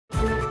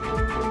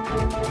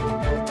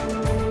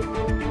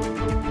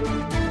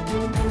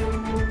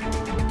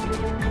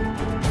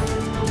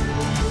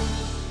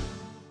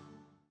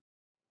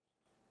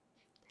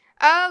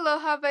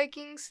Aloha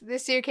Vikings,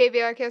 this is your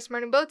KVIKS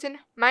Morning Bulletin.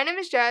 My name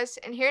is Jazz,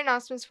 and here are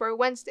announcements for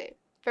Wednesday,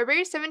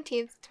 February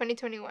 17th,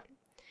 2021.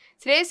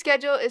 Today's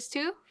schedule is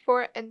 2,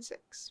 4, and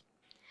 6.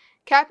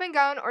 Cap and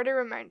gown order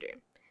reminder.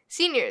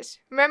 Seniors,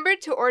 remember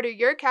to order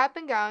your cap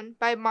and gown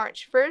by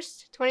March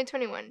 1st,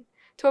 2021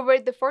 to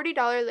avoid the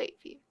 $40 late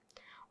fee.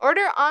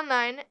 Order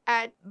online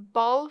at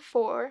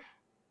ball4.com.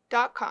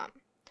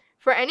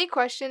 For any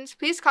questions,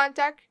 please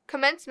contact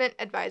Commencement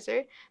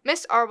Advisor,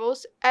 Miss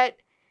Arbles at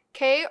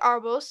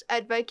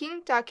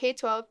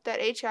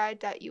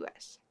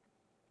karbles@viking.k12.hi.us.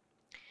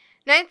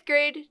 9th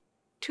grade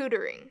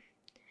tutoring.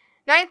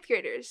 9th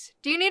graders,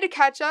 do you need to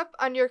catch up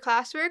on your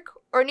classwork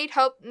or need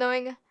help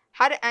knowing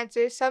how to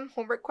answer some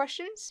homework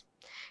questions?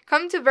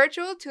 Come to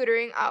virtual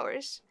tutoring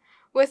hours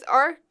with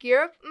our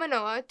Gear Up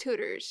Manoa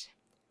tutors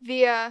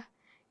via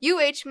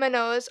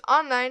Manoa's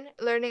online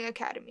learning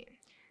academy.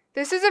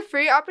 This is a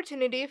free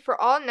opportunity for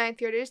all 9th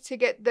graders to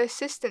get the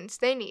assistance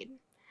they need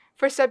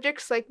for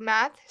subjects like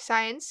math,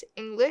 science,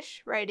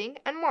 English, writing,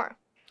 and more.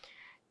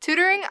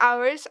 Tutoring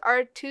hours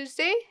are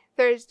Tuesday,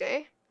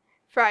 Thursday,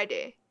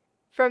 Friday,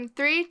 from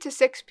 3 to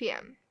 6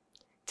 p.m.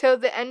 till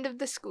the end of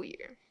the school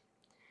year.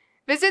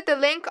 Visit the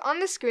link on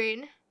the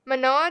screen,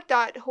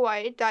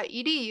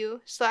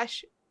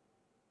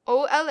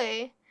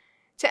 manoa.hawaii.edu/OLA,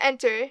 to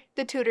enter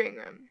the tutoring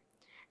room.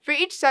 For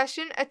each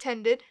session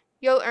attended,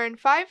 you'll earn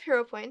 5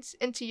 hero points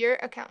into your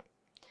account.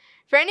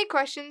 For any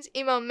questions,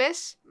 email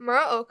Miss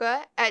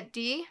Muraoka at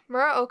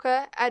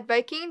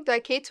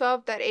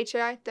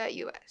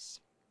dmuraoka@viking.k12.hi.us.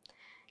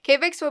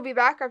 KVIKS will be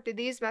back after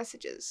these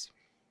messages.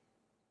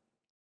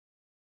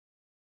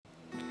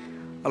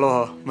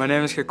 Aloha, my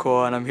name is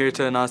Nicole and I'm here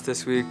to announce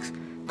this week's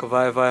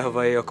KVIKS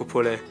Hawaii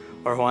Okapule,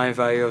 or Hawaiian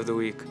Value of the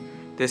Week.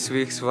 This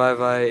week's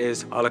Waiver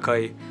is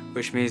alakai,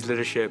 which means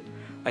leadership.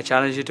 I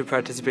challenge you to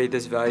participate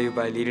this value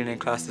by leading in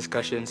class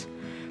discussions.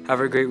 Have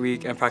a great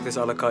week and practice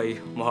alakai.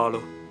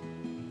 Mahalo.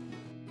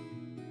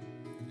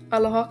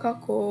 Aloha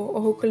kako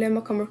o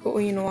hokulema kamarko o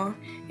inoa,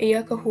 e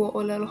ia ka hua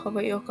o lelo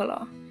Hawaii o ka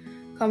la.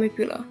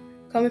 Kamipula,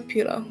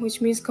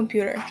 which means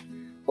computer.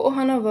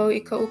 Ho'ohana wau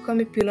I ka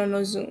kamipula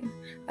no Zoom.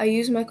 I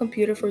use my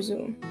computer for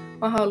Zoom.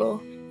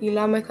 Mahalo, I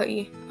la mai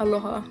kai.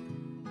 Aloha.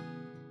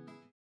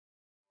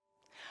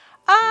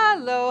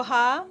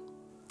 Aloha.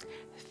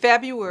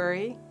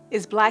 February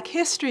is Black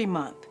History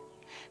Month.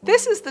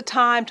 This is the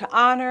time to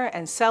honor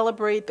and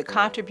celebrate the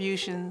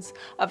contributions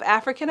of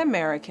African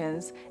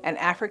Americans and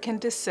African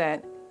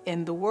descent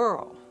in the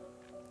world.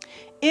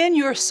 In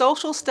your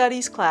social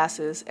studies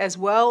classes, as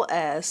well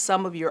as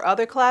some of your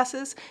other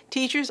classes,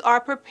 teachers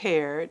are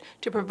prepared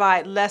to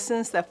provide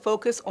lessons that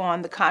focus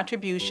on the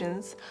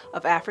contributions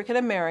of African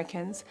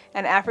Americans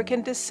and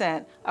African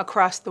descent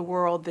across the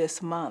world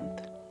this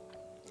month.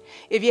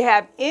 If you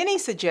have any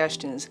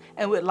suggestions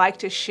and would like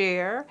to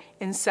share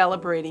in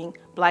celebrating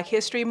Black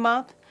History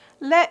Month,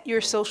 let your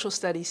social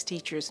studies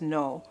teachers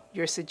know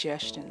your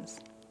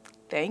suggestions.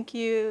 Thank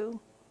you.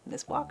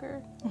 Ms.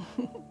 Walker.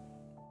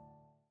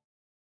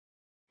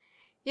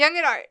 Young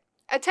at Art.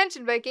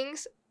 Attention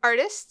Vikings,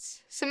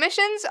 artists.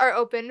 Submissions are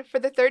open for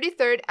the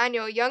 33rd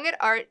Annual Young at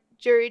Art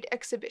Juried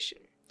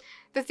Exhibition.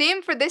 The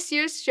theme for this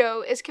year's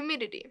show is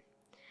community.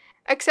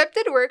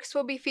 Accepted works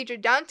will be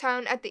featured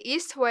downtown at the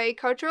East Hawaii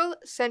Cultural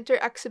Center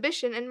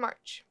exhibition in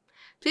March.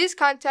 Please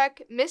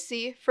contact Ms.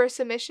 Z for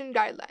submission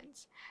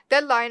guidelines.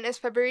 Deadline is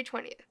February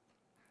 20th.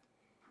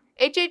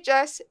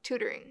 HHS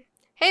Tutoring.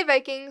 Hey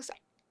Vikings!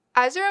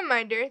 As a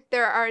reminder,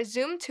 there are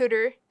Zoom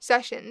tutor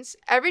sessions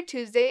every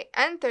Tuesday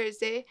and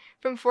Thursday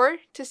from 4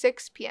 to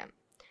 6 p.m.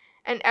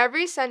 and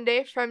every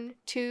Sunday from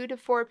 2 to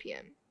 4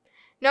 p.m.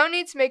 No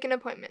need to make an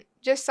appointment.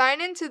 Just sign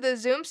into the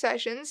Zoom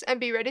sessions and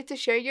be ready to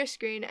share your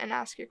screen and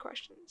ask your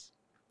questions.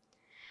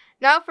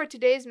 Now for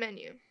today's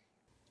menu.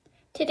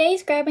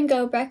 Today's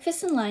grab-and-go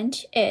breakfast and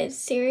lunch is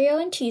cereal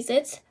and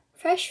Cheez-Its,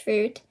 fresh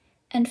fruit,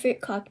 and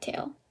fruit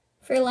cocktail.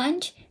 For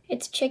lunch,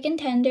 it's chicken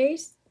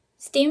tenders,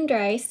 steamed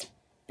rice,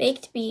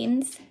 baked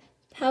beans,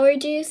 power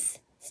juice,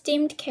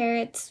 steamed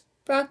carrots,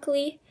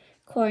 broccoli,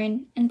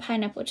 corn, and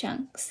pineapple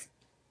chunks.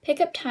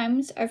 Pickup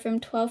times are from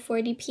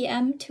 12:40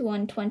 p.m. to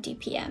 1:20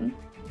 p.m.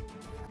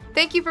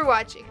 Thank you for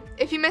watching.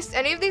 If you missed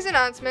any of these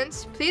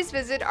announcements, please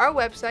visit our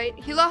website,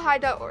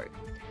 hilo-waiakea.org.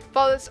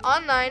 Follow us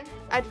online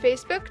at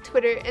Facebook,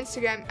 Twitter,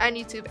 Instagram, and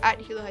YouTube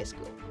at Hilo High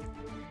School.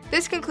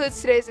 This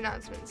concludes today's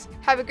announcements.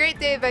 Have a great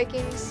day,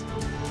 Vikings!